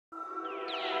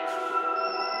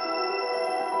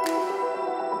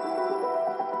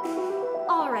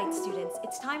right, students,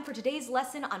 it's time for today's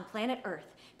lesson on planet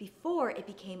Earth before it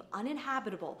became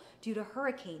uninhabitable due to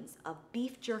hurricanes of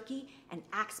beef jerky and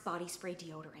Axe body spray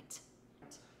deodorant.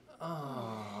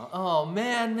 Oh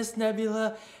man, Miss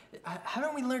Nebula,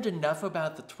 haven't we learned enough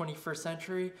about the 21st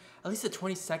century? At least the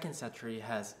 22nd century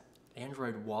has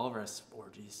android walrus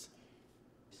orgies.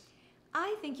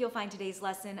 I think you'll find today's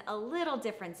lesson a little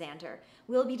different, Xander.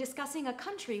 We'll be discussing a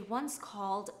country once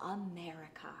called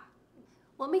America.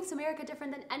 What makes America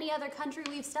different than any other country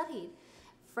we've studied?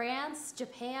 France,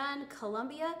 Japan,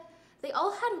 Colombia, they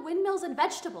all had windmills and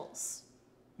vegetables.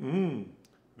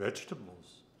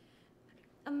 Vegetables.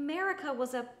 America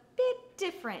was a bit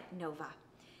different, Nova.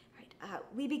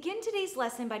 We begin today's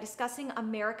lesson by discussing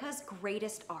America's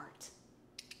greatest art.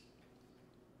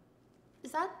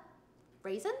 Is that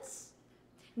raisins?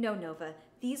 No, Nova.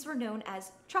 These were known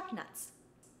as truck nuts.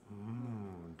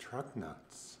 Truck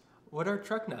nuts. What are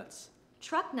truck nuts?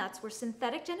 Truck nuts were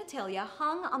synthetic genitalia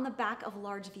hung on the back of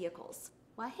large vehicles.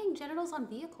 Why hang genitals on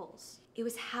vehicles? It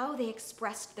was how they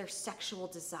expressed their sexual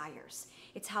desires.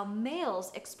 It's how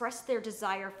males expressed their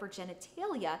desire for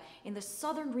genitalia in the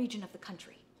southern region of the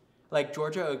country. Like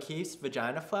Georgia O'Keeffe's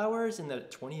vagina flowers in the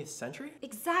 20th century?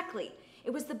 Exactly.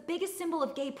 It was the biggest symbol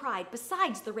of gay pride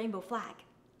besides the rainbow flag.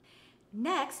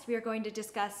 Next, we are going to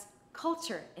discuss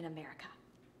culture in America.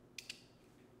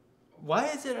 Why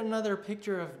is it another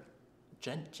picture of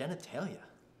genitalia?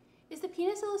 Is the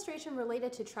penis illustration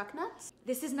related to truck nuts?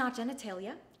 This is not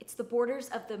genitalia. It's the borders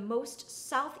of the most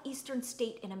southeastern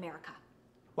state in America.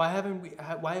 Why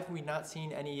have we not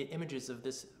seen any images of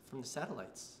this from the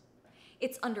satellites?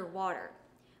 It's underwater.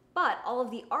 But all of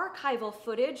the archival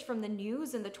footage from the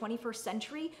news in the 21st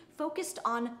century focused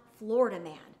on Florida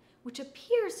Man, which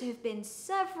appears to have been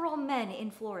several men in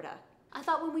Florida. I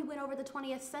thought when we went over the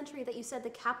 20th century that you said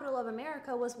the capital of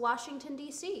America was Washington,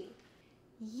 D.C.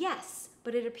 Yes,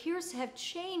 but it appears to have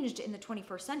changed in the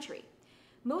 21st century.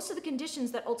 Most of the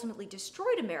conditions that ultimately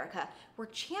destroyed America were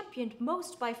championed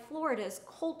most by Florida's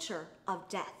culture of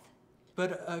death.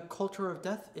 But a culture of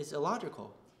death is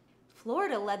illogical.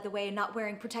 Florida led the way in not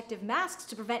wearing protective masks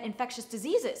to prevent infectious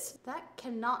diseases. That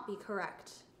cannot be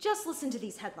correct. Just listen to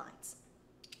these headlines.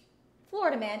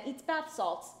 Florida man eats bath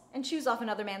salts and chews off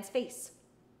another man's face.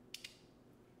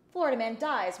 Florida man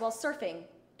dies while surfing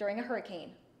during a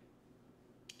hurricane.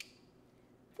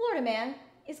 Florida man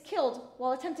is killed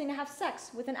while attempting to have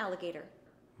sex with an alligator.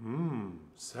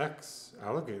 Sex,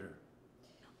 alligator.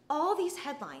 All these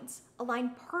headlines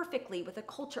align perfectly with a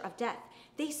culture of death.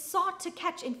 They sought to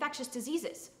catch infectious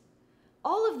diseases.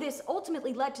 All of this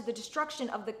ultimately led to the destruction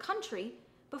of the country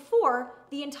before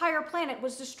the entire planet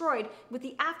was destroyed with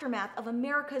the aftermath of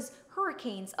America's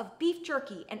hurricanes of beef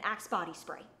jerky and Axe body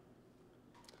spray.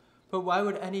 But why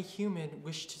would any human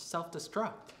wish to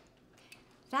self-destruct?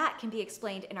 That can be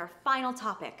explained in our final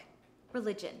topic,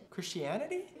 religion.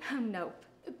 Christianity? Nope.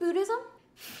 Buddhism?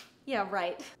 Yeah,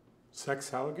 right.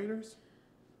 Sex alligators?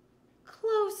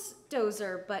 Close,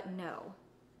 Dozer, but no.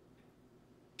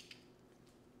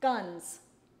 Guns.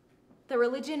 The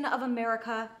religion of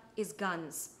America is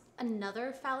guns.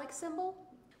 Another phallic symbol?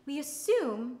 We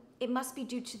assume it must be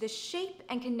due to the shape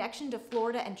and connection to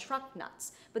Florida and truck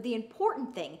nuts, but the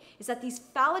important thing is that these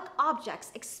phallic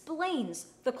objects explains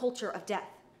the culture of death.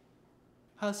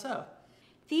 How so?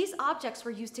 These objects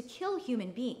were used to kill human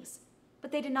beings,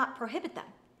 but they did not prohibit them.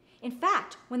 In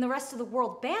fact, when the rest of the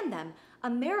world banned them,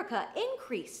 America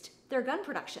increased their gun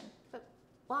production. But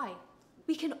why?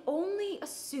 We can only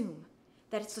assume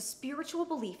that it's a spiritual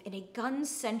belief in a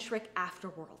gun-centric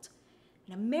afterworld.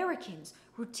 And Americans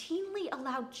routinely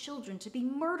allowed children to be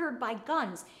murdered by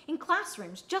guns in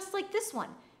classrooms just like this one,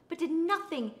 but did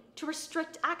nothing to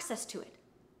restrict access to it.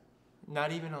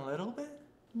 Not even a little bit?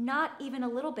 Not even a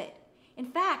little bit. In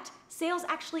fact, sales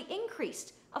actually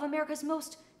increased of America's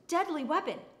most deadly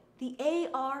weapon, the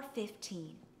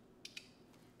AR-15.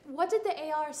 What did the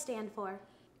AR stand for?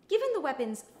 Given the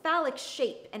weapon's phallic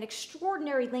shape and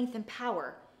extraordinary length and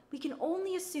power, we can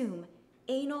only assume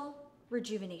anal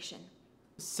rejuvenation.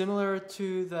 Similar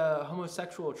to the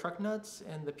homosexual truck nuts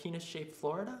and the penis-shaped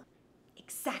Florida?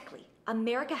 Exactly.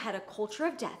 America had a culture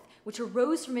of death which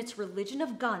arose from its religion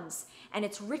of guns and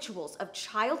its rituals of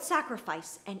child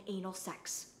sacrifice and anal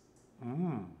sex.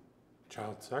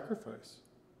 Child sacrifice.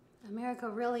 America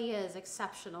really is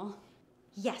exceptional.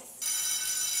 Yes.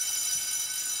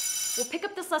 We'll pick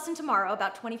up this lesson tomorrow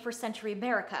about 21st century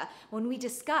America when we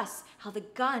discuss how the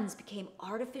guns became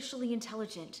artificially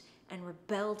intelligent and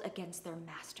rebelled against their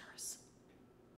master.